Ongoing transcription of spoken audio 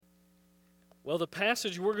Well, the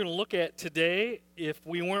passage we're going to look at today, if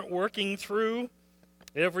we weren't working through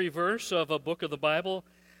every verse of a book of the Bible,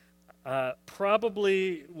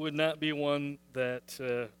 probably would not be one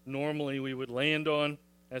that normally we would land on.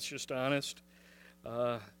 That's just honest.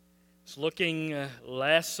 It's looking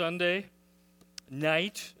last Sunday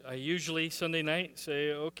night. I usually, Sunday night,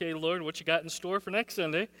 say, okay, Lord, what you got in store for next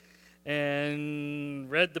Sunday? And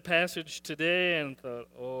read the passage today and thought,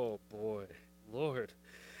 oh, boy, Lord.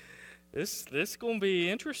 This going to be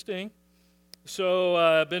interesting. So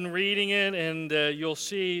I've been reading it, and you'll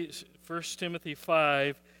see 1 Timothy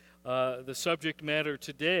 5. The subject matter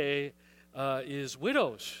today is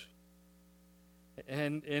widows.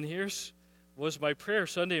 And here's was my prayer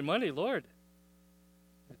Sunday and Monday. Lord,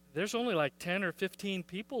 there's only like 10 or 15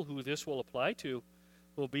 people who this will apply to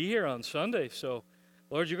who will be here on Sunday. So,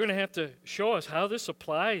 Lord, you're going to have to show us how this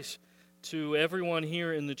applies to everyone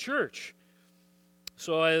here in the church.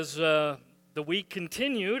 So as the week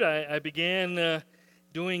continued, I began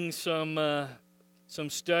doing some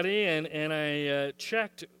study, and I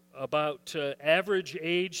checked about average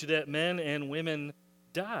age that men and women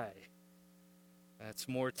die. That's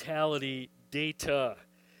mortality data.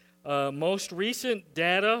 Most recent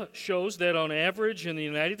data shows that on average in the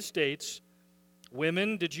United States,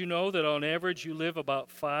 women, did you know that on average you live about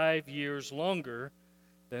 5 years longer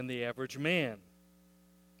than the average man?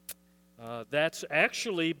 That's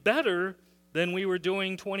actually better than we were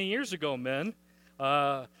doing 20 years ago, men.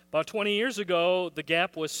 About 20 years ago, the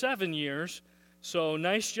gap was 7 years. So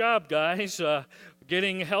nice job, guys,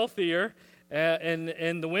 getting healthier.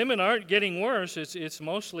 And the women aren't getting worse. It's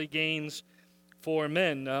mostly gains for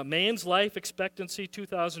men. Man's life expectancy,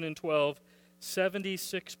 2012,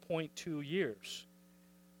 76.2 years.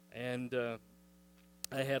 And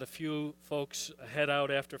I had a few folks head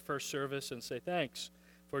out after first service and say, thanks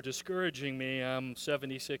for discouraging me. I'm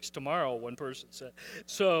 76 tomorrow, one person said.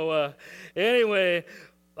 So anyway,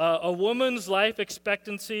 a woman's life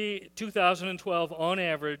expectancy, 2012, on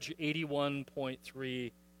average,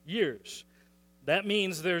 81.3 years. That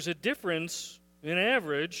means there's a difference in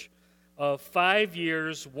average of 5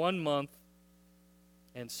 years, 1 month,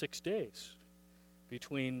 and 6 days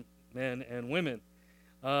between men and women.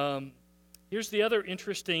 Here's the other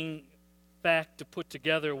interesting fact to put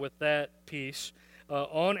together with that piece.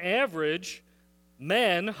 On average,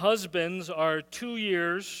 men, husbands, are 2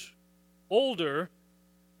 years older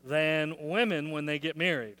than women when they get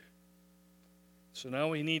married. So now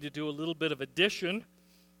we need to do a little bit of addition.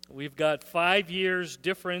 We've got 5 years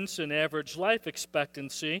difference in average life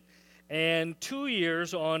expectancy, and 2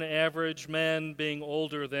 years on average men being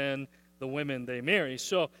older than the women they marry.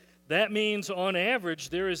 So that means on average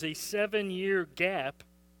there is a 7-year gap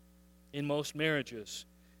in most marriages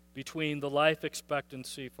between the life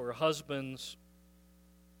expectancy for husbands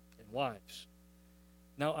and wives.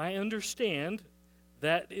 Now, I understand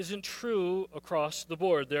that isn't true across the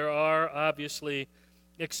board. There are obviously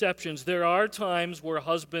exceptions. There are times where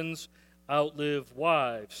husbands outlive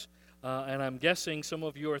wives. And I'm guessing some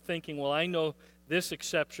of you are thinking, well, I know this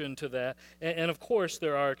exception to that. And of course,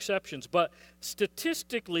 there are exceptions. But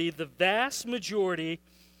statistically, the vast majority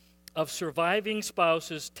of surviving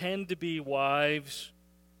spouses tend to be wives,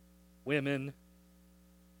 women,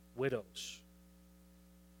 widows.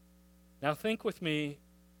 Now think with me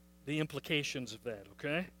the implications of that,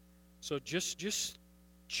 okay? So just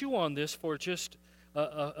chew on this for just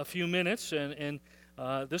a few minutes, and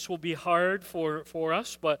this will be hard for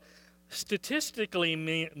us, but statistically,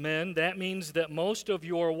 men, that means that most of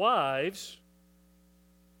your wives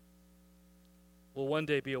will one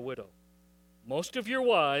day be a widow. Most of your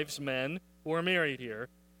wives, men who are married here,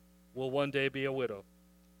 will one day be a widow.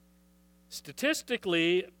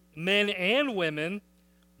 Statistically, men and women,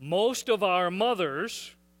 most of our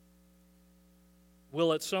mothers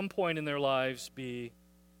will at some point in their lives be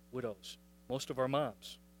widows. Most of our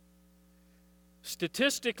moms.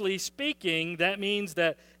 Statistically speaking, that means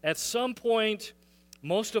that at some point,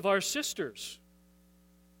 most of our sisters,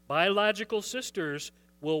 biological sisters,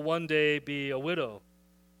 will one day be a widow.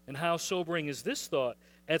 And how sobering is this thought?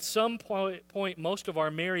 At some point, most of our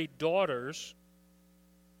married daughters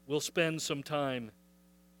will spend some time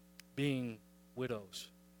being widows.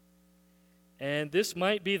 And this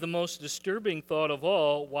might be the most disturbing thought of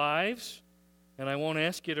all. Wives, and I won't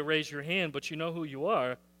ask you to raise your hand, but you know who you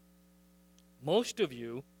are. Most of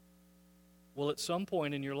you will at some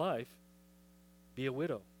point in your life be a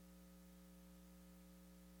widow.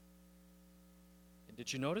 And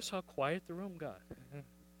did you notice how quiet the room got?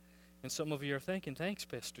 And some of you are thinking, thanks,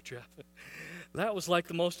 Pastor Jeff. That was like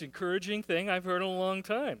the most encouraging thing I've heard in a long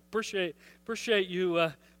time. Appreciate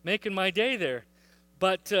you making my day there.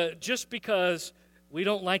 But just because we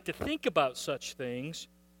don't like to think about such things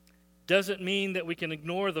doesn't mean that we can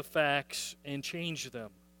ignore the facts and change them.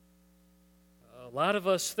 A lot of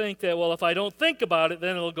us think that, well, if I don't think about it,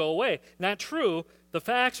 then it'll go away. Not true. The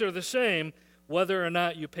facts are the same whether or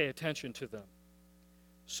not you pay attention to them.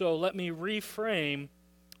 So let me reframe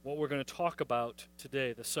what we're going to talk about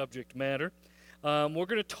today, the subject matter. We're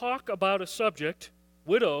going to talk about a subject,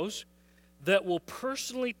 widows, that will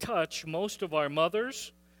personally touch most of our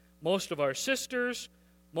mothers, most of our sisters,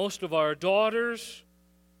 most of our daughters,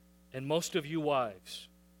 and most of you wives.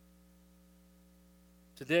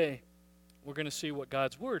 Today, we're going to see what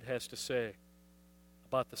God's Word has to say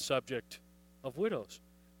about the subject of widows.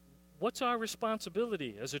 What's our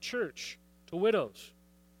responsibility as a church to widows?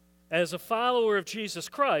 As a follower of Jesus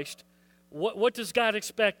Christ, what does God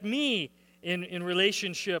expect me in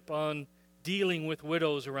relationship on dealing with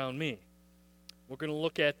widows around me? We're going to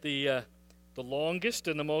look at the longest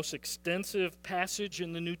and the most extensive passage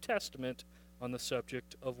in the New Testament on the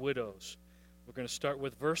subject of widows. We're going to start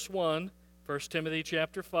with verse 1, 1 Timothy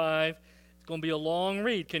chapter 5. It's going to be a long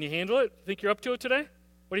read. Can you handle it? Think you're up to it today?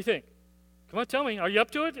 What do you think? Come on, tell me. Are you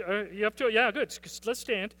up to it? Are you up to it? Yeah, good. Let's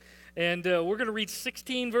stand. And we're going to read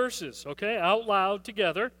 16 verses, okay, out loud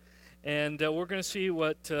together. And we're going to see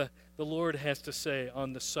what the Lord has to say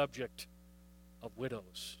on the subject of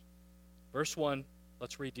widows. Verse 1,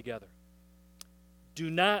 let's read together. Do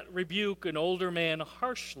not rebuke an older man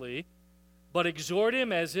harshly, but exhort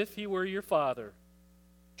him as if he were your father.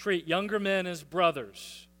 Treat younger men as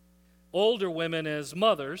brothers, older women as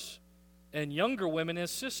mothers, and younger women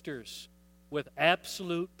as sisters, with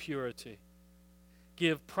absolute purity.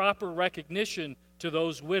 Give proper recognition to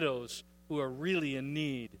those widows who are really in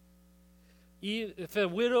need. If a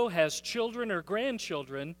widow has children or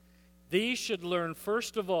grandchildren, these should learn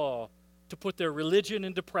first of all to put their religion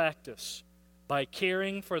into practice by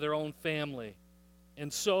caring for their own family,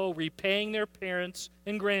 and so repaying their parents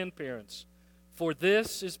and grandparents, for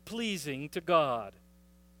this is pleasing to God.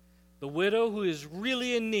 The widow who is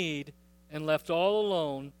really in need and left all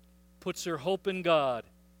alone puts her hope in God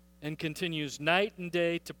and continues night and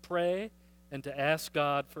day to pray and to ask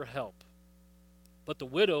God for help. But the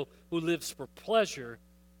widow who lives for pleasure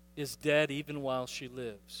is dead even while she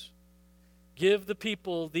lives. Give the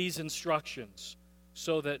people these instructions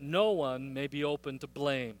so that no one may be open to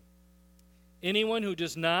blame. Anyone who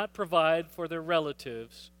does not provide for their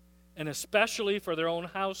relatives, and especially for their own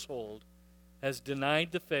household, has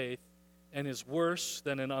denied the faith and is worse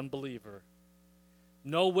than an unbeliever.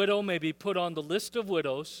 No widow may be put on the list of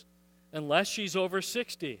widows unless she's over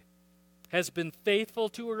 60, has been faithful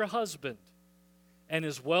to her husband, and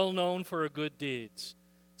is well known for her good deeds,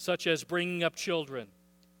 such as bringing up children,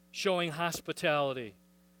 showing hospitality,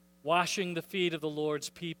 washing the feet of the Lord's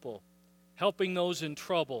people, helping those in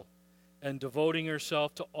trouble, and devoting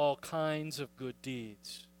herself to all kinds of good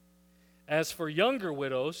deeds. As for younger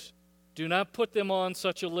widows, do not put them on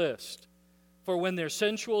such a list, for when their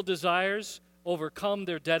sensual desires overcome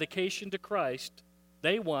their dedication to Christ,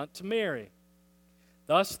 they want to marry.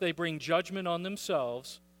 Thus they bring judgment on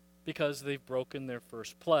themselves because they've broken their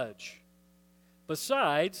first pledge.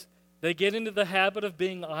 Besides, they get into the habit of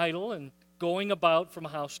being idle and going about from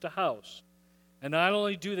house to house. And not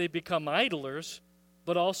only do they become idlers,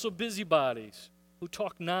 but also busybodies who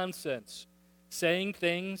talk nonsense, saying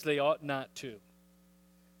things they ought not to.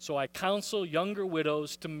 So I counsel younger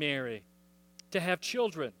widows to marry, to have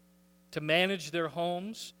children, to manage their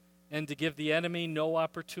homes, and to give the enemy no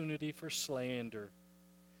opportunity for slander.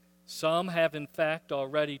 Some have in fact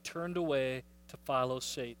already turned away to follow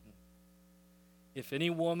Satan. If any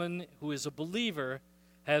woman who is a believer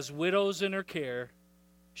has widows in her care,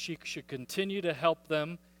 she should continue to help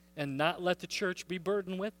them and not let the church be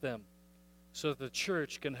burdened with them, so that the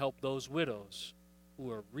church can help those widows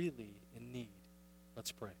who are really in need.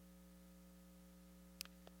 Let's pray.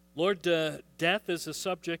 Lord, death is a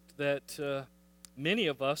subject that many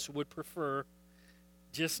of us would prefer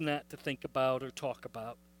just not to think about or talk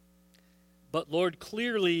about. But Lord,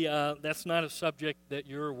 clearly that's not a subject that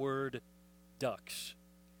your word ducks.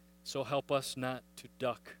 So help us not to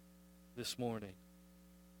duck this morning.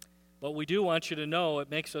 But we do want you to know it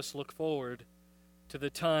makes us look forward to the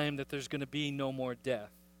time that there's going to be no more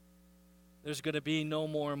death. There's going to be no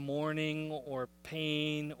more mourning or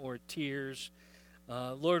pain or tears.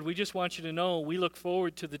 Lord, we just want you to know we look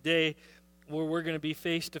forward to the day where we're going to be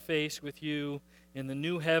face to face with you in the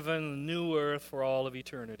new heaven, the new earth for all of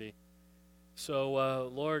eternity. So,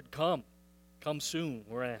 Lord, come soon,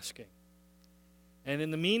 we're asking. And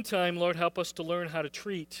in the meantime, Lord, help us to learn how to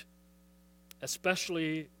treat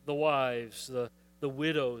especially the wives, the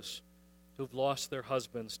widows who've lost their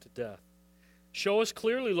husbands to death. Show us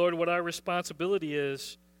clearly, Lord, what our responsibility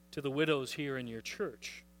is to the widows here in your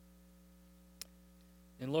church.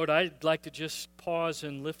 And Lord, I'd like to just pause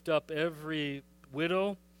and lift up every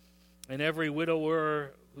widow and every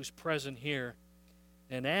widower who's present here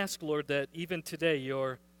and ask, Lord, that even today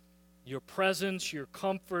your presence, your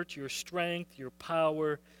comfort, your strength, your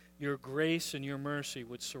power, your grace, and your mercy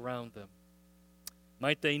would surround them.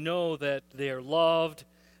 Might they know that they are loved,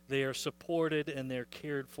 they are supported, and they're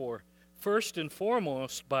cared for, first and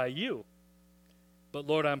foremost by you. But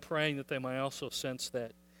Lord, I'm praying that they might also sense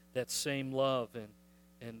that same love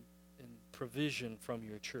and provision from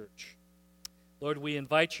your church. Lord, we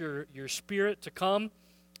invite your Spirit to come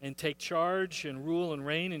and take charge and rule and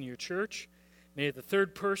reign in your church. May the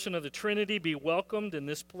third person of the Trinity be welcomed in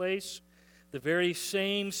this place, the very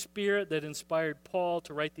same Spirit that inspired Paul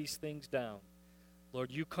to write these things down.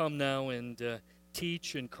 Lord, you come now and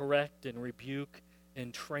teach and correct and rebuke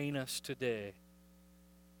and train us today.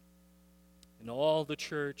 And all the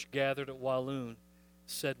church gathered at Walloon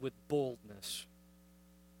said with boldness,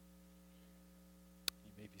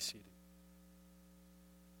 you may be seated.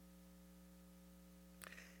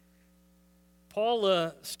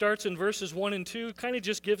 Paul starts in verses 1 and 2, kind of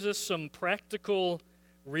just gives us some practical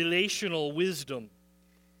relational wisdom.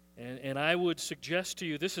 And I would suggest to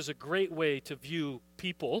you this is a great way to view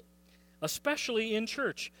people, especially in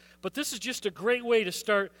church. But this is just a great way to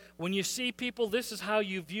start. When you see people, this is how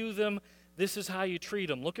you view them. This is how you treat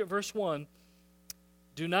them. Look at verse 1.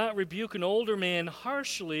 Do not rebuke an older man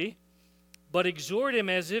harshly, but exhort him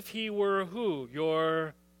as if he were who?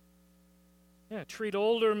 Treat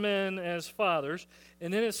older men as fathers.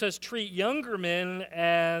 And then it says treat younger men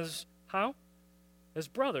as, how? As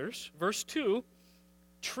brothers. Verse 2,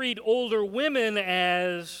 treat older women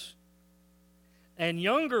as, and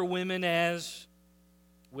younger women as,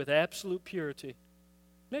 with absolute purity. Isn't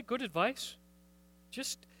that good advice?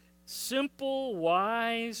 Just simple,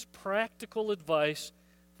 wise, practical advice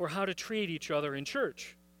for how to treat each other in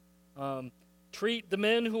church. Treat the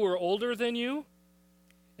men who are older than you.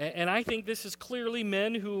 And I think this is clearly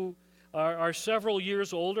men who are several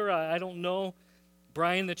years older. I don't know,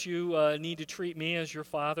 Brian, that you need to treat me as your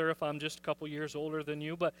father if I'm just a couple years older than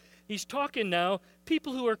you. But he's talking now,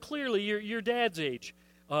 people who are clearly your dad's age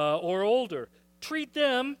or older. Treat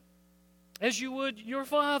them as you would your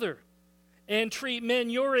father. And treat men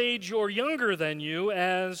your age or younger than you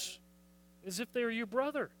as if they're your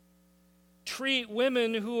brother. Treat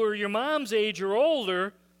women who are your mom's age or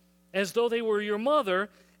older as though they were your mother,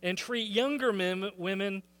 and treat younger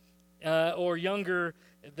women or younger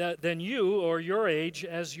than you or your age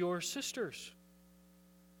as your sisters.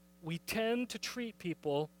 We tend to treat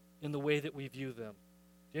people in the way that we view them.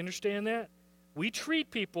 Do you understand that? We treat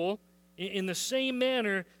people in the same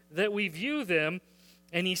manner that we view them.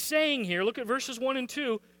 And he's saying here, look at verses 1 and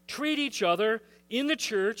 2, treat each other in the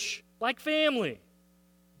church like family.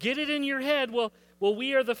 Get it in your head, well,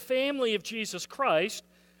 we are the family of Jesus Christ.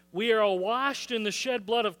 We are washed in the shed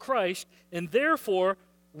blood of Christ, and therefore,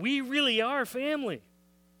 we really are family.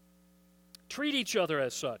 Treat each other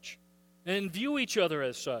as such, and view each other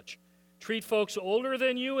as such. Treat folks older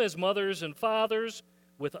than you as mothers and fathers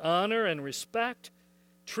with honor and respect.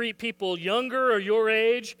 Treat people younger or your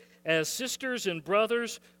age as sisters and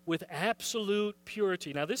brothers with absolute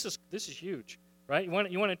purity. Now, this is huge, right? You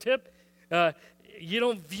want a tip? You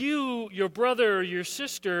don't view your brother or your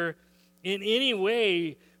sister in any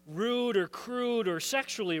way rude or crude or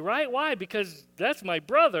sexually, right? Why? Because that's my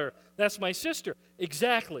brother, that's my sister.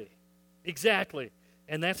 Exactly.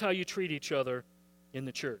 And that's how you treat each other in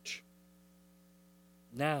the church.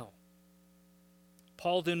 Now,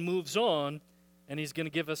 Paul then moves on, and he's going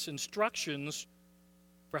to give us instructions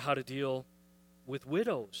for how to deal with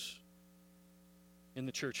widows in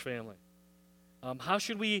the church family. How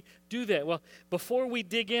should we do that? Well, before we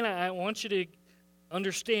dig in, I want you to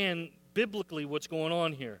understand biblically what's going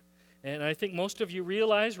on here. And I think most of you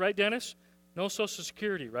realize, right, Dennis? No Social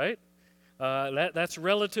Security, right? That's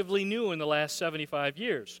relatively new in the last 75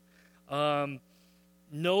 years.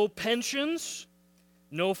 No pensions,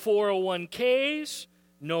 no 401ks,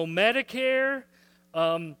 no Medicare.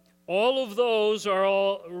 All of those are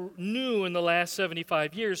all new in the last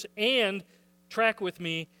 75 years, and, track with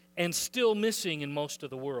me, and still missing in most of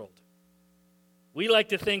the world. We like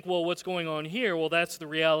to think, well, what's going on here? Well, that's the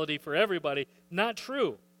reality for everybody. Not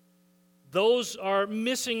true. Those are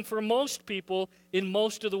missing for most people in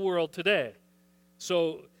most of the world today.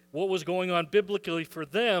 So what was going on biblically for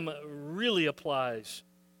them really applies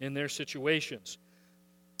in their situations.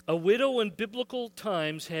 A widow in biblical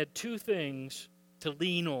times had two things to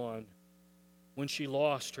lean on when she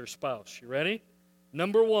lost her spouse. You ready?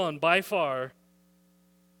 Number one, by far,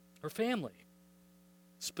 her family.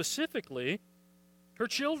 Specifically, her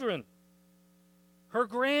children, her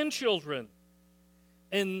grandchildren.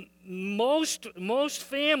 And most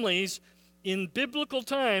families in biblical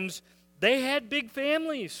times, they had big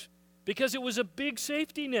families because it was a big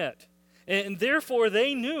safety net. And therefore,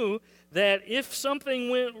 they knew that if something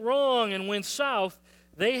went wrong and went south,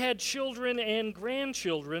 they had children and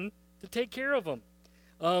grandchildren to take care of them.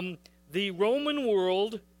 The Roman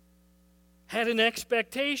world had an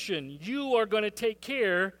expectation. You are going to take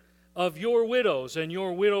care of your widows and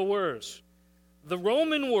your widowers. The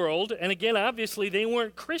Roman world, and again, obviously, they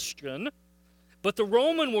weren't Christian, but the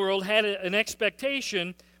Roman world had an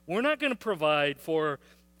expectation. We're not going to provide for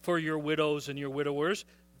your widows and your widowers.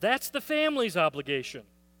 That's the family's obligation.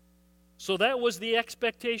 So that was the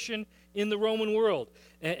expectation in the Roman world.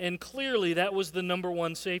 And clearly, that was the number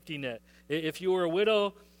one safety net. If you were a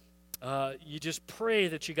widow, you just pray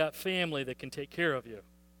that you got family that can take care of you.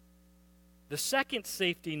 The second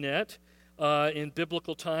safety net in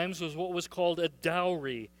biblical times was what was called a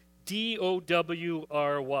dowry,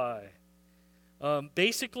 D-O-W-R-Y.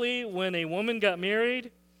 Basically, when a woman got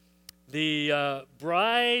married, the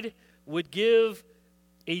bride would give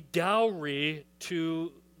a dowry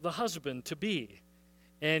to the husband-to-be.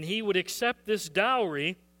 And he would accept this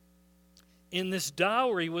dowry, and this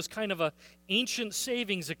dowry was kind of an ancient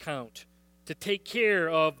savings account to take care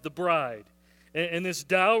of the bride. And this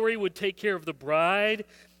dowry would take care of the bride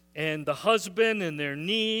and the husband and their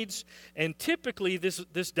needs. And typically,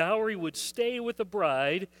 this dowry would stay with the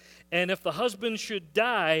bride. And if the husband should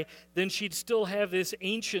die, then she'd still have this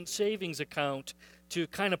ancient savings account to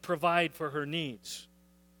kind of provide for her needs.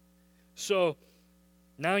 So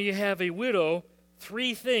now you have a widow.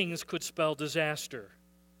 3 things could spell disaster.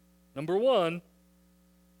 Number one,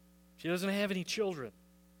 she doesn't have any children.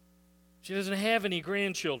 She doesn't have any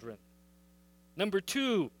grandchildren. Number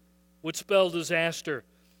 2 would spell disaster.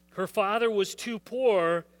 Her father was too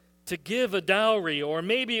poor to give a dowry, or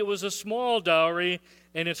maybe it was a small dowry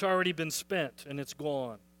and it's already been spent and it's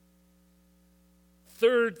gone.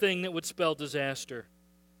 Third thing that would spell disaster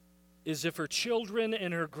is if her children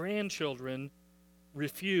and her grandchildren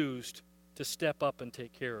refused to step up and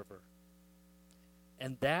take care of her.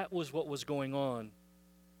 And that was what was going on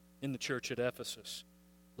in the church at Ephesus.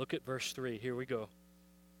 Look at verse 3. Here we go.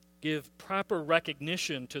 Give proper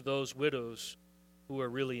recognition to those widows who are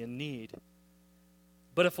really in need.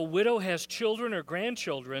 But if a widow has children or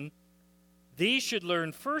grandchildren, these should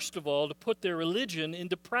learn, first of all, to put their religion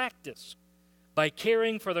into practice by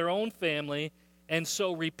caring for their own family and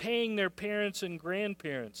so repaying their parents and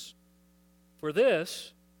grandparents. For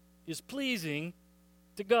this is pleasing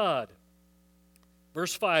to God.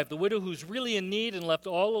 Verse 5, the widow who's really in need and left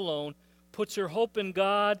all alone puts her hope in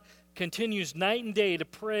God, continues night and day to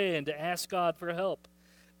pray and to ask God for help.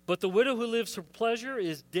 But the widow who lives for pleasure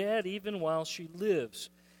is dead even while she lives.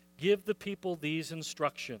 Give the people these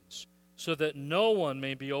instructions so that no one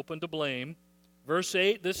may be open to blame. Verse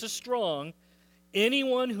 8, this is strong.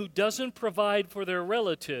 Anyone who doesn't provide for their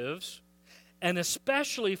relatives, and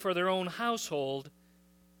especially for their own household,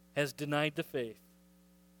 has denied the faith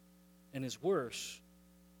and is worse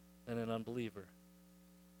than an unbeliever.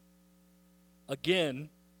 Again,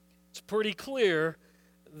 it's pretty clear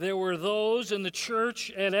there were those in the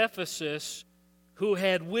church at Ephesus who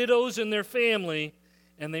had widows in their family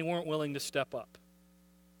and they weren't willing to step up.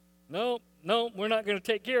 No, we're not going to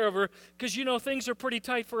take care of her because, things are pretty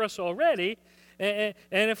tight for us already. And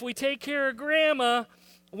if we take care of Grandma,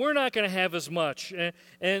 we're not going to have as much. And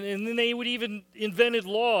then they would even invented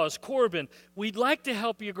laws. Corbin, we'd like to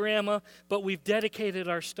help you, Grandma, but we've dedicated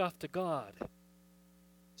our stuff to God.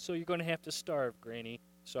 So you're going to have to starve, Granny.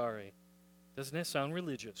 Sorry. Doesn't that sound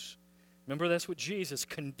religious? Remember, that's what Jesus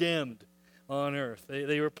condemned on earth.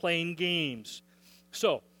 They were playing games.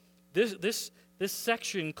 So this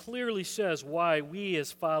section clearly says why we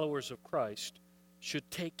as followers of Christ should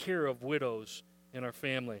take care of widows in our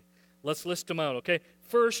family. Let's list them out, okay?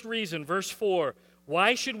 First reason, verse 4.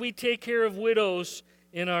 Why should we take care of widows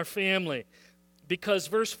in our family? Because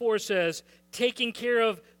verse 4 says, taking care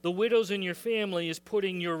of the widows in your family is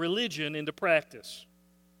putting your religion into practice.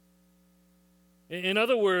 In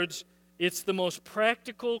other words, it's the most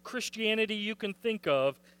practical Christianity you can think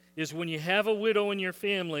of is when you have a widow in your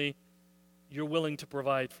family, you're willing to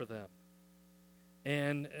provide for them.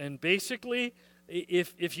 And basically,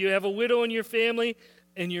 if you have a widow in your family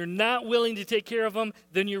and you're not willing to take care of them,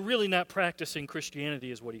 then you're really not practicing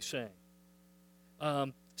Christianity, is what he's saying.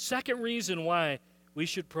 Second reason why we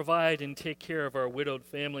should provide and take care of our widowed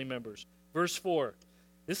family members. Verse 4.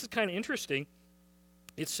 This is kind of interesting.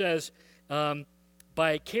 It says,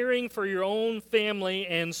 by caring for your own family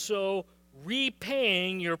and so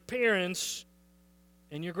repaying your parents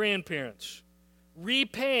and your grandparents.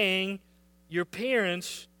 Repaying your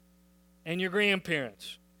parents and your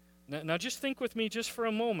grandparents. Now just think with me just for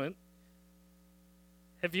a moment.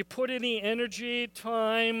 Have you put any energy,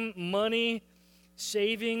 time, money,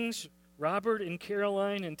 savings, Robert and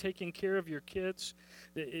Caroline, in taking care of your kids?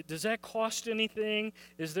 Does that cost anything?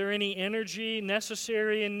 Is there any energy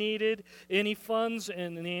necessary and needed? Any funds?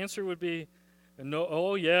 And the answer would be no.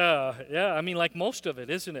 Oh, yeah. I mean, like most of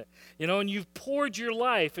it, isn't it? And you've poured your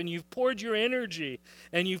life, and you've poured your energy,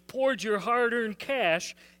 and you've poured your hard-earned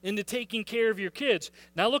cash into taking care of your kids.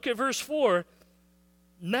 Now look at verse 4.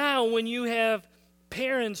 Now when you have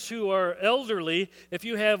parents who are elderly, if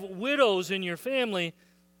you have widows in your family,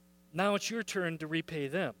 now it's your turn to repay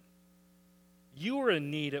them. You were in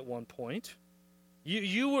need at one point.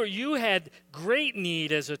 You had great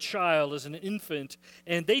need as a child, as an infant,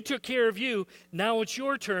 and they took care of you. Now it's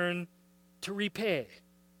your turn to repay,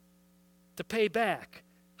 to pay back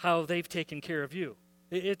how they've taken care of you.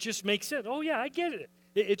 It just makes sense. Oh, yeah, I get it.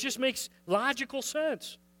 It just makes logical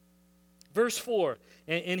sense. Verse 4,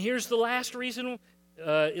 and here's the last reason,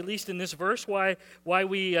 at least in this verse, why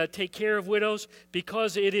we take care of widows,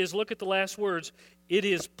 because it is, look at the last words, it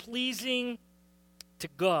is pleasing to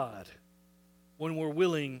God when we're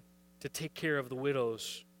willing to take care of the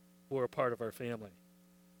widows who are a part of our family.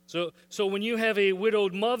 So when you have a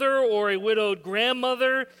widowed mother or a widowed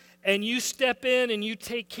grandmother, and you step in and you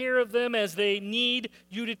take care of them as they need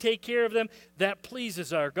you to take care of them, that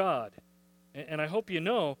pleases our God. And I hope you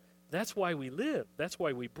know, that's why we live. That's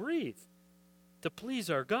why we breathe, to please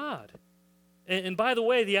our God. And by the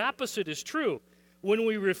way, the opposite is true. When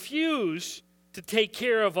we refuse to take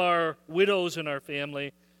care of our widows in our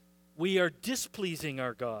family, we are displeasing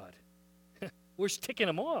our God. We're ticking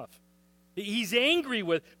him off. He's angry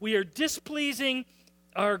with. We are displeasing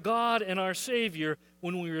our God and our Savior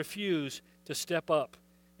when we refuse to step up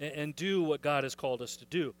and do what God has called us to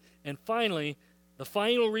do. And finally, the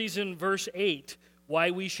final reason, verse 8, why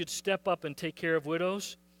we should step up and take care of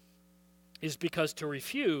widows is because to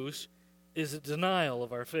refuse is a denial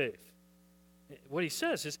of our faith. What he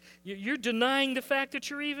says is, you're denying the fact that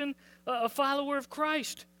you're even a follower of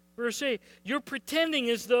Christ. Verse 8, you're pretending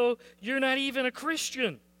as though you're not even a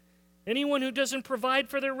Christian. Anyone who doesn't provide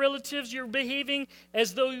for their relatives, you're behaving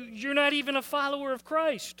as though you're not even a follower of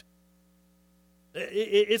Christ.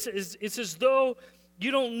 It's as though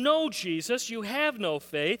you don't know Jesus, you have no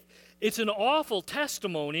faith. It's an awful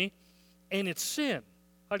testimony, and it's sin.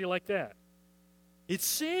 How do you like that? It's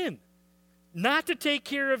sin. Not to take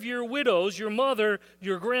care of your widows, your mother,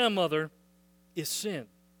 your grandmother, is sin.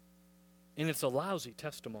 And it's a lousy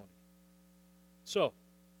testimony. So,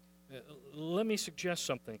 let me suggest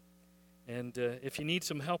something. And if you need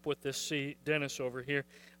some help with this, see Dennis over here.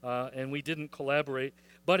 And we didn't collaborate.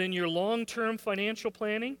 But in your long-term financial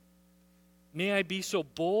planning, may I be so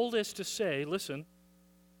bold as to say, listen,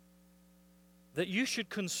 that you should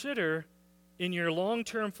consider in your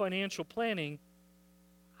long-term financial planning,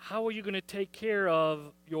 how are you going to take care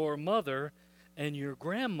of your mother and your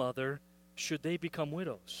grandmother should they become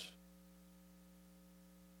widows?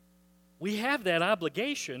 We have that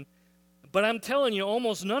obligation, but I'm telling you,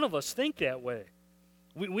 almost none of us think that way.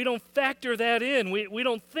 We don't factor that in. We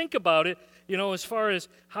don't think about it, as far as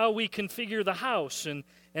how we configure the house and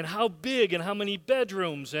how big and how many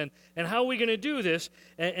bedrooms and how are we going to do this.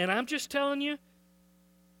 And I'm just telling you,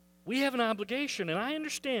 we have an obligation, and I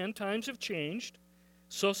understand times have changed.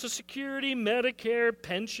 Social Security, Medicare,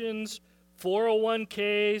 pensions,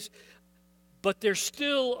 401ks, but there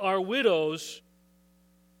still are widows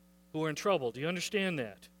who are in trouble. Do you understand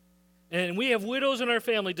that? And we have widows in our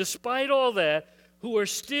family, despite all that, who are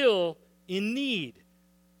still in need.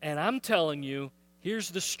 And I'm telling you, here's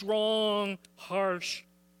the strong, harsh,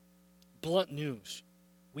 blunt news.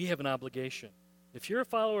 We have an obligation. If you're a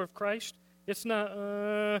follower of Christ, it's not,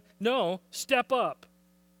 no, step up.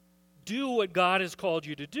 Do what God has called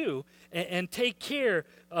you to do and take care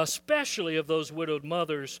especially of those widowed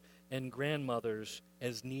mothers and grandmothers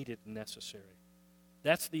as needed and necessary.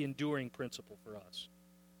 That's the enduring principle for us.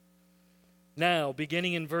 Now,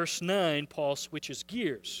 beginning in verse 9, Paul switches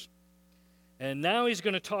gears. And now he's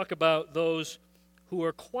going to talk about those who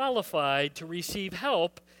are qualified to receive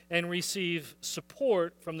help and receive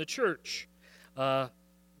support from the church.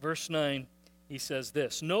 Verse 9, he says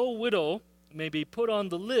this, no widow may be put on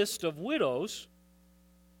the list of widows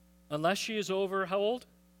unless she is over, how old?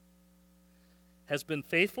 Has been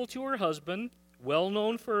faithful to her husband, well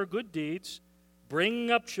known for her good deeds,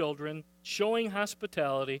 bringing up children, showing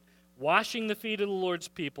hospitality, washing the feet of the Lord's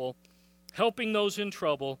people, helping those in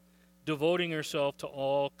trouble, devoting herself to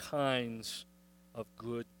all kinds of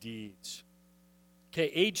good deeds.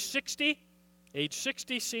 Okay, age 60. Age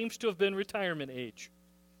 60 seems to have been retirement age.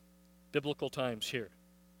 Biblical times here.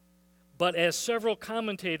 But as several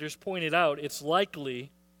commentators pointed out, it's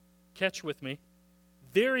likely, catch with me,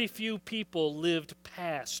 very few people lived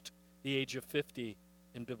past the age of 50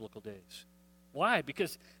 in biblical days. Why?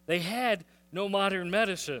 Because they had no modern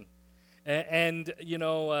medicine. And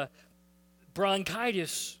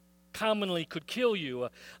bronchitis commonly could kill you.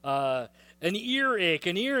 An earache,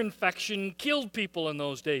 an ear infection killed people in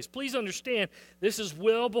those days. Please understand, this is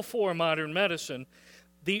well before modern medicine.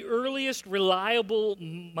 The earliest reliable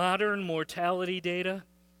modern mortality data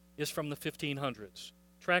is from the 1500s.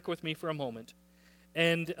 Track with me for a moment.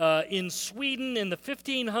 And in Sweden in the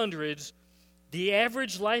 1500s, the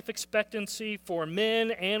average life expectancy for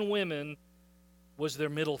men and women was their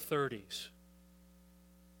middle 30s.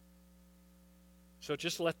 So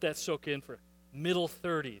just let that soak in for middle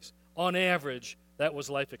 30s. On average, that was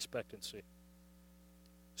life expectancy.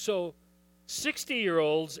 So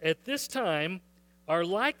 60-year-olds at this time are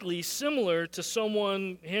likely similar to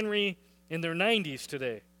someone, Henry, in their 90s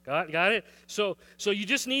today. Got it? So you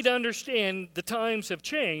just need to understand the times have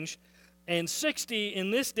changed, and 60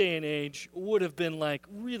 in this day and age would have been like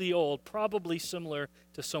really old, probably similar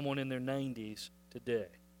to someone in their 90s today.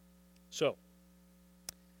 So,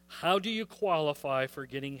 how do you qualify for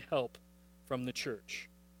getting help from the church?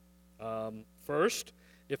 First,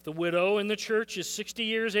 if the widow in the church is 60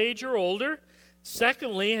 years age or older.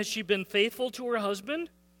 Secondly, has she been faithful to her husband?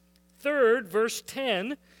 Third, verse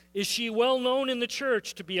 10, is she well known in the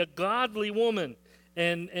church to be a godly woman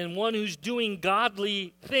and one who's doing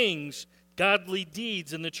godly things, godly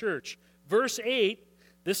deeds in the church? Verse 8,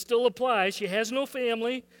 this still applies. She has no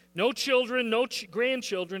family, no children, no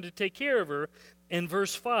grandchildren to take care of her. And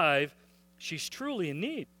verse 5, she's truly in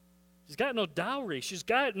need. She's got no dowry. She's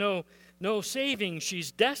got no savings.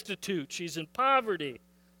 She's destitute. She's in poverty.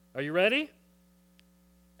 Are you ready?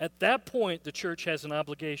 At that point, the church has an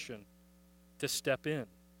obligation to step in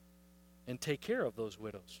and take care of those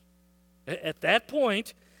widows. At that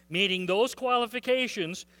point, meeting those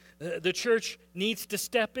qualifications, the church needs to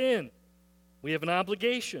step in. We have an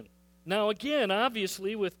obligation. Now, again,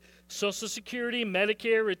 obviously, with Social Security,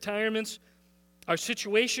 Medicare, retirements, our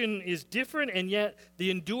situation is different, and yet the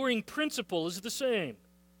enduring principle is the same.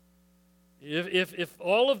 If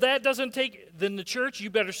all of that doesn't take, then the church, you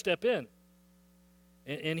better step in.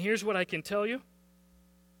 And here's what I can tell you.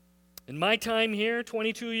 In my time here,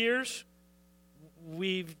 22 years,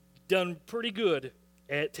 we've done pretty good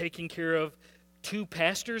at taking care of 2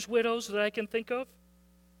 pastors' widows that I can think of.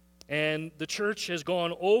 And the church has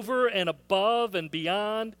gone over and above and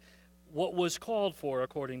beyond what was called for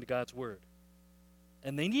according to God's word.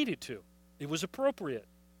 And they needed to. It was appropriate.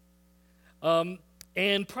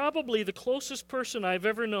 And probably the closest person I've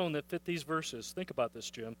ever known that fit these verses, think about this,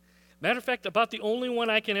 Jim. Matter of fact, about the only one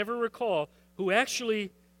I can ever recall who actually,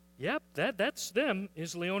 that's them,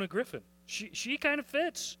 is Leona Griffin. She kind of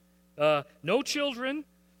fits. No children,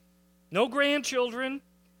 no grandchildren,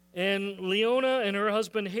 and Leona and her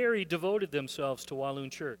husband Harry devoted themselves to Walloon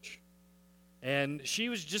Church. And she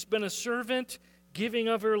was just been a servant, giving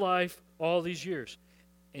of her life all these years.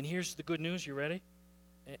 And here's the good news, you ready?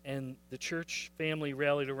 And the church family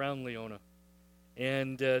rallied around Leona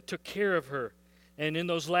and took care of her. And in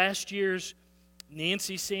those last years,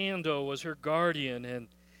 Nancy Sando was her guardian,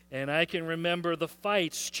 and I can remember the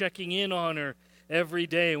fights checking in on her every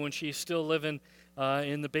day when she's still living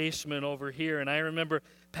in the basement over here. And I remember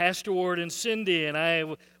Pastor Ward and Cindy, and I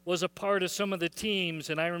was a part of some of the teams,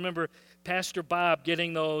 and I remember Pastor Bob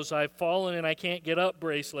getting those I've fallen and I can't get up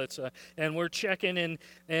bracelets, and we're checking in,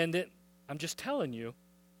 and I'm just telling you,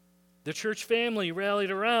 the church family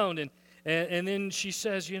rallied around, and then she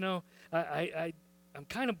says, I'm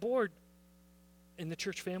kind of bored, and the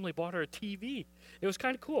church family bought her a TV. It was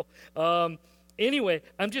kind of cool. Anyway,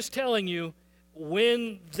 I'm just telling you,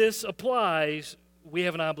 when this applies, we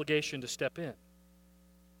have an obligation to step in,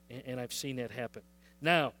 and I've seen that happen.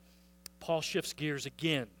 Now, Paul shifts gears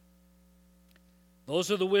again. Those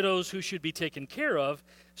are the widows who should be taken care of.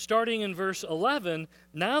 Starting in verse 11,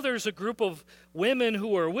 now there's a group of women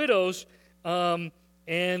who are widows,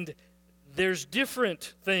 and there's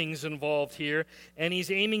different things involved here, and he's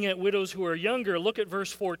aiming at widows who are younger. Look at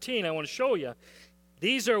verse 14. I want to show you.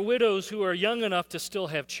 These are widows who are young enough to still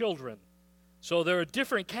have children. So they're a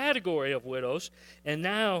different category of widows, and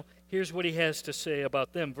now here's what he has to say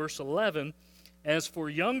about them. Verse 11, as for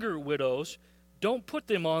younger widows, don't put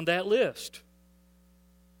them on that list.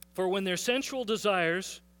 For when their sensual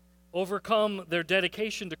desires overcome their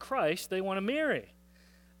dedication to Christ, they want to marry.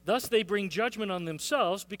 Thus, they bring judgment on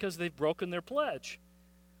themselves because they've broken their pledge.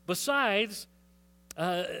 Besides,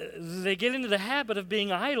 they get into the habit of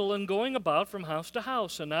being idle and going about from house to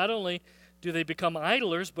house. And not only do they become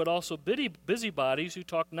idlers, but also busybodies who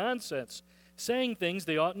talk nonsense, saying things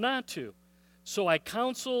they ought not to. So I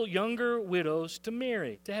counsel younger widows to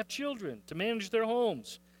marry, to have children, to manage their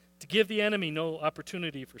homes, to give the enemy no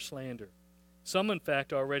opportunity for slander. Some, in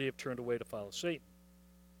fact, already have turned away to follow Satan.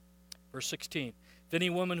 Verse 16, if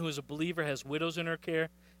any woman who is a believer has widows in her care,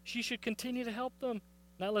 she should continue to help them,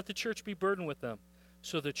 not let the church be burdened with them,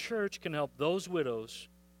 so the church can help those widows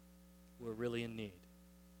who are really in need.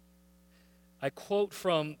 I quote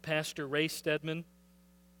from Pastor Ray Stedman,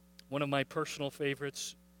 one of my personal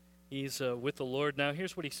favorites. He's with the Lord now.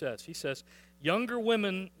 Here's what he says. He says, younger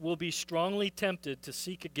women will be strongly tempted to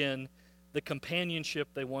seek again the companionship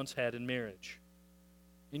they once had in marriage.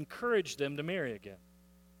 Encourage them to marry again.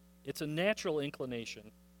 It's a natural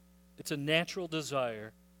inclination. It's a natural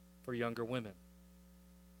desire for younger women.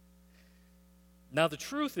 Now the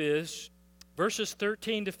truth is, verses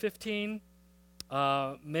 13 to 15,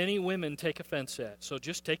 many women take offense at. So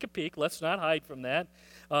just take a peek. Let's not hide from that.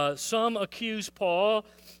 Some accuse Paul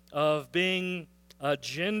of being a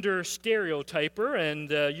gender stereotyper,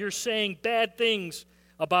 and you're saying bad things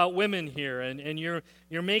about women here, and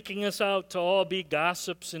you're making us out to all be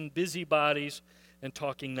gossips and busybodies and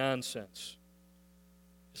talking nonsense.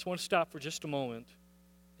 I just want to stop for just a moment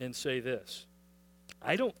and say this.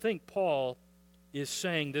 I don't think Paul is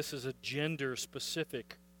saying this is a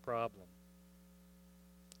gender-specific problem.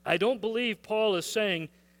 I don't believe Paul is saying,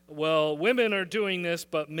 well, women are doing this,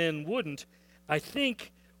 but men wouldn't. I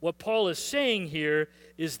think what Paul is saying here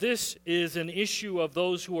is this is an issue of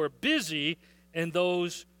those who are busy and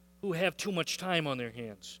those who have too much time on their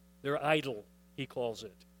hands. They're idle, he calls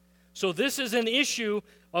it. So this is an issue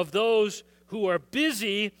of those who are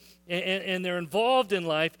busy and they're involved in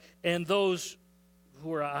life, and those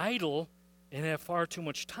who are idle and have far too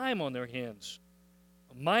much time on their hands.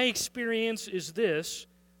 My experience is this: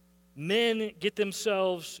 men get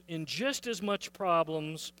themselves in just as much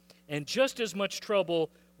problems and just as much trouble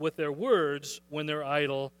with their words when they're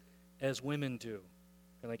idle as women do.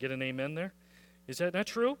 Can I get an amen there? Is that not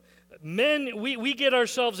true? Men, we get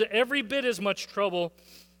ourselves every bit as much trouble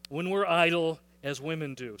when we're idle as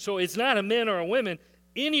women do. So it's not a man or a woman.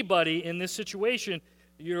 Anybody in this situation,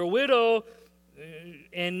 you're a widow,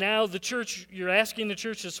 and now the church, you're asking the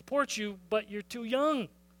church to support you, but you're too young, and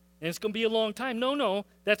it's going to be a long time. No,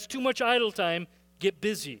 that's too much idle time. Get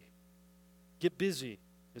busy. Get busy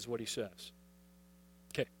is what he says.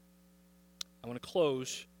 Okay. I want to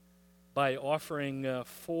close by offering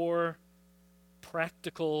 4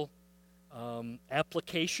 practical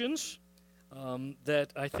applications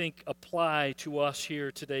that I think apply to us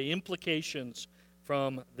here today, implications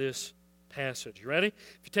from this passage. You ready?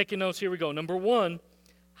 If you're taking notes, here we go. Number 1,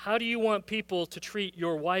 how do you want people to treat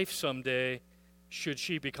your wife someday should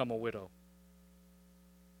she become a widow?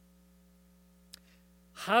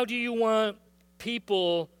 How do you want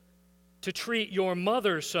people to treat your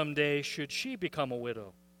mother someday should she become a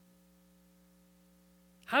widow?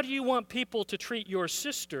 How do you want people to treat your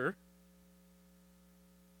sister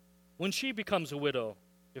when she becomes a widow,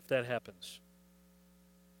 if that happens?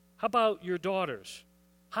 How about your daughters?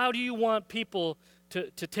 How do you want people to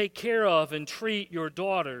take care of and treat your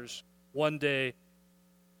daughters one day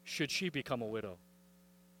should she become a widow?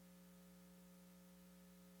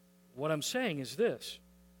 What I'm saying is this: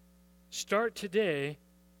 start today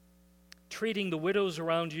treating the widows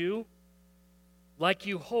around you like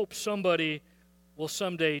you hope somebody will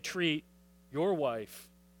someday treat your wife,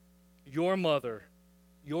 your mother,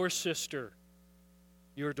 your sister,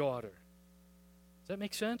 your daughter. Does that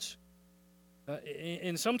make sense?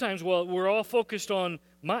 And sometimes, we're all focused on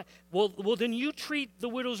well, then you treat the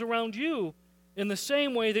widows around you in the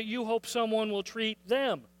same way that you hope someone will treat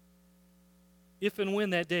them, if and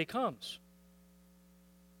when that day comes.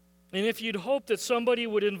 And if you'd hope that somebody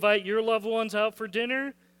would invite your loved ones out for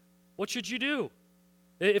dinner, what should you do?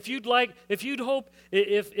 If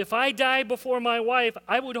I die before my wife,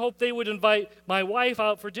 I would hope they would invite my wife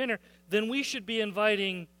out for dinner. Then we should be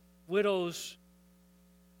inviting widows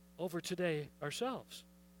over today ourselves,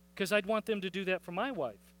 because I'd want them to do that for my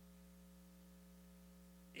wife.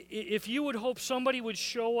 If you would hope somebody would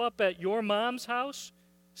show up at your mom's house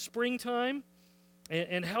springtime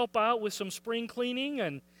and help out with some spring cleaning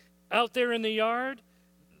and out there in the yard,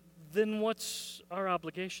 then what's our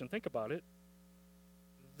obligation? Think about it.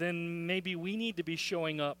 Then maybe we need to be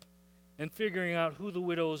showing up and figuring out who the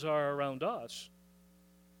widows are around us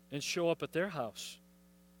and show up at their house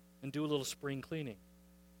and do a little spring cleaning.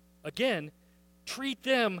 Again, treat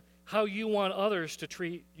them how you want others to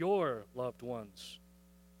treat your loved ones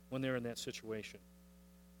when they're in that situation.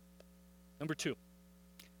 Number 2,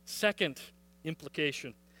 second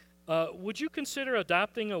implication. Would you consider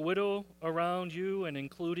adopting a widow around you and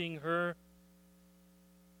including her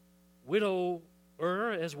widower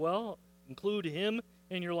as well? Include him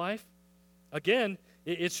in your life? Again,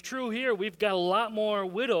 it's true here. We've got a lot more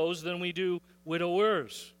widows than we do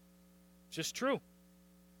widowers. It's just true.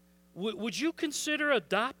 Would you consider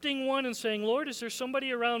adopting one and saying, Lord, is there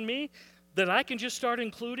somebody around me that I can just start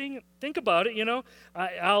including? Think about it,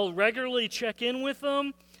 I'll regularly check in with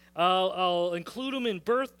them. I'll include them in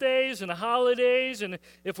birthdays and holidays, and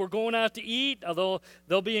if we're going out to eat,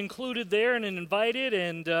 they'll be included there and invited,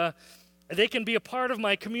 and they can be a part of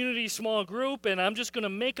my community small group, and I'm just going to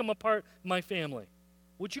make them a part of my family.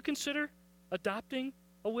 Would you consider adopting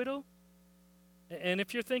a widow? And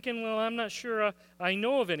if you're thinking, well, I'm not sure I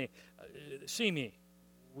know of any, see me.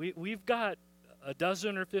 We've got a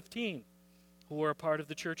dozen or 15 who are a part of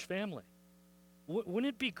the church family. Wouldn't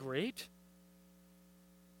it be great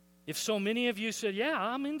if so many of you said, yeah,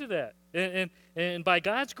 I'm into that. And by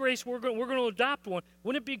God's grace, we're going to adopt one.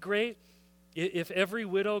 Wouldn't it be great if every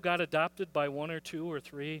widow got adopted by 1 or 2 or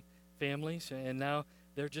 3 families, and now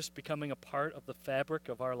they're just becoming a part of the fabric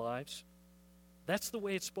of our lives? That's the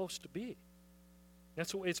way it's supposed to be.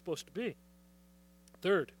 That's the way it's supposed to be.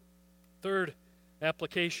 Third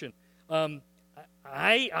application.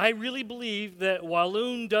 I really believe that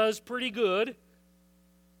Walloon does pretty good,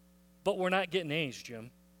 but we're not getting A's,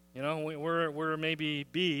 Jim. We're maybe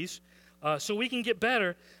B's. So we can get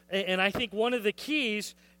better. And I think one of the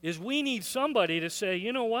keys is we need somebody to say,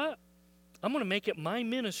 you know what? I'm going to make it my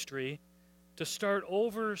ministry to start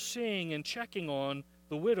overseeing and checking on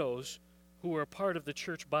the widows who are part of the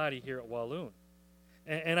church body here at Walloon.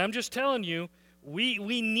 And I'm just telling you,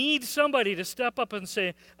 we need somebody to step up and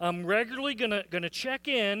say, I'm regularly gonna check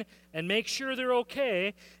in and make sure they're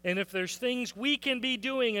okay. And if there's things we can be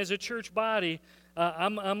doing as a church body,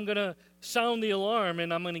 I'm going to sound the alarm,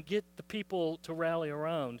 and I'm going to get the people to rally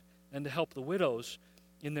around and to help the widows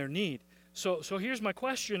in their need. So here's my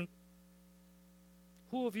question.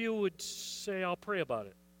 Who of you would say, I'll pray about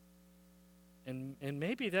it? And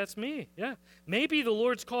maybe that's me. Yeah. Maybe the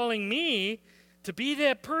Lord's calling me to be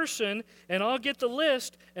that person, and I'll get the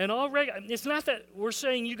list, and it's not that we're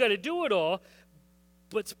saying you got to do it all,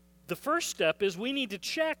 but the first step is we need to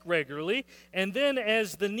check regularly, and then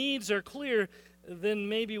as the needs are clear, then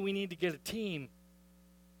maybe we need to get a team.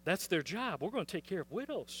 That's their job. We're going to take care of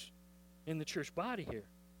widows in the church body here.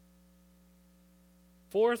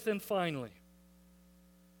 Fourth and finally,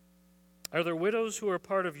 are there widows who are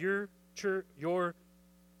part of your church, your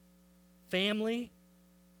family?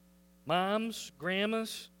 Moms,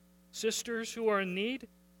 grandmas, sisters who are in need?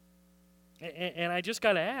 And I just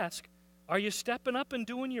got to ask, are you stepping up and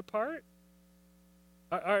doing your part?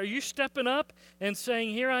 Are you stepping up and saying,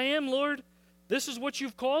 here I am, Lord, this is what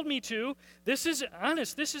you've called me to. This is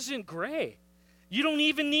honest, this isn't gray. You don't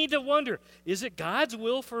even need to wonder, is it God's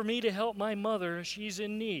will for me to help my mother? She's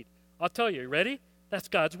in need. I'll tell you, ready? That's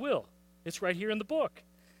God's will. It's right here in the book.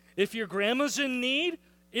 If your grandma's in need,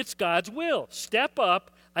 it's God's will. Step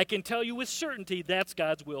up. I can tell you with certainty that's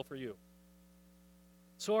God's will for you.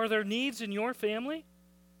 So are there needs in your family?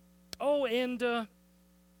 Oh, and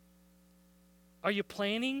are you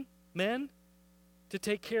planning, men, to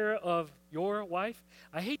take care of your wife?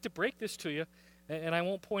 I hate to break this to you, and I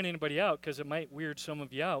won't point anybody out because it might weird some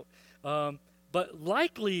of you out. But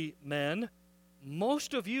likely, men,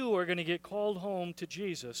 most of you are going to get called home to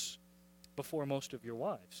Jesus before most of your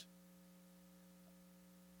wives.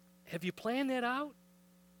 Have you planned that out?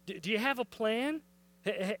 Do you have a plan?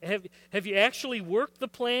 Have you actually worked the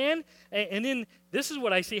plan? And then this is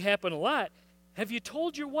what I see happen a lot. Have you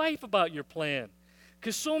told your wife about your plan?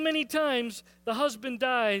 Because so many times the husband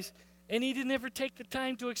dies and he didn't ever take the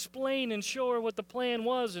time to explain and show her what the plan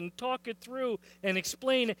was and talk it through and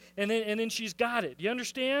explain it, and then she's got it. You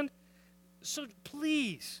understand? So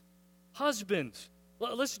please, husbands,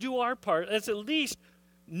 let's do our part. Let's at least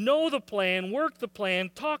know the plan, work the plan,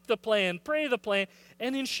 talk the plan, pray the plan,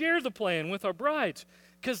 and then share the plan with our brides.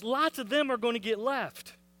 Because lots of them are going to get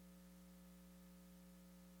left.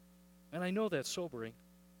 And I know that's sobering,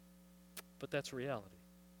 but that's reality.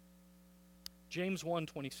 James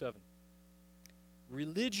 1:27.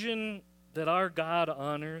 Religion that our God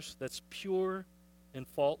honors, that's pure and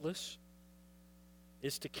faultless,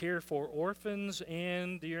 is to care for orphans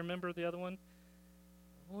and, do you remember the other one?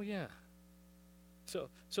 Oh, yeah.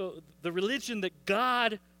 So the religion that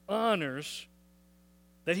God honors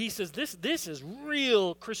that he says this is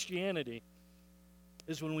real Christianity,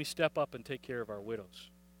 is when we step up and take care of our widows.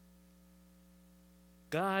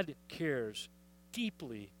 God cares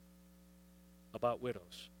deeply about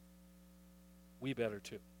widows. We better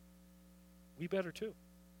too. We better too.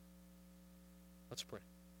 Let's pray.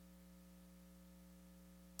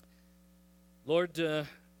 Lord,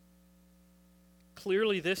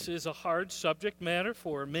 clearly this is a hard subject matter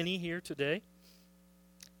for many here today.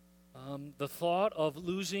 The thought of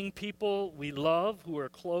losing people we love who are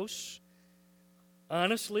close,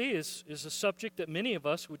 honestly, is a subject that many of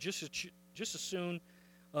us would just as soon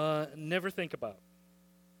never think about.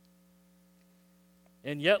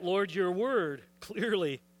 And yet, Lord, your word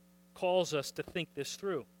clearly calls us to think this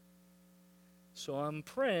through. So I'm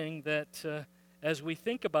praying that as we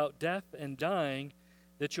think about death and dying,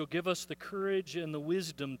 that you'll give us the courage and the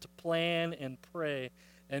wisdom to plan and pray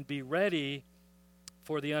and be ready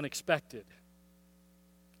for the unexpected.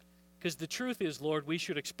 Because the truth is, Lord, we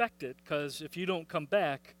should expect it, because if you don't come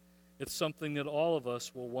back, it's something that all of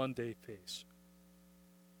us will one day face.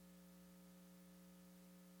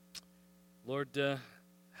 Lord,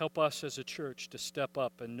 help us as a church to step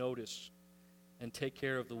up and notice and take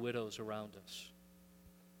care of the widows around us.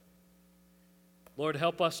 Lord,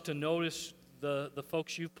 help us to notice the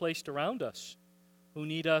folks you've placed around us who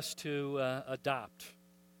need us to adopt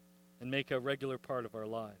and make a regular part of our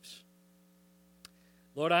lives.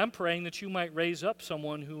 Lord, I'm praying that you might raise up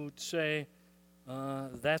someone who would say,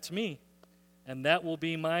 that's me, and that will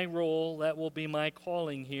be my role, that will be my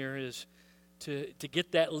calling here, is to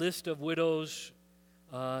get that list of widows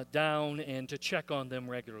down and to check on them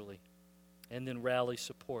regularly, and then rally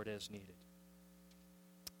support as needed.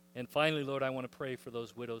 And finally, Lord, I want to pray for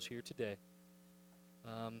those widows here today.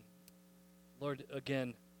 Lord,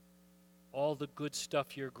 again, all the good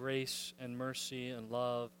stuff, your grace and mercy and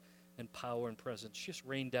love and power and presence, just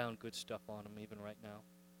rain down good stuff on them even right now.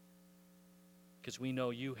 Because we know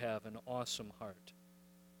you have an awesome heart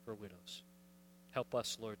for widows. Help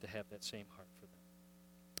us, Lord, to have that same heart for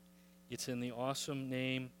them. It's in the awesome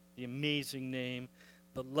name, the amazing name,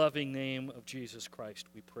 the loving name of Jesus Christ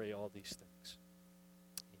we pray all these things.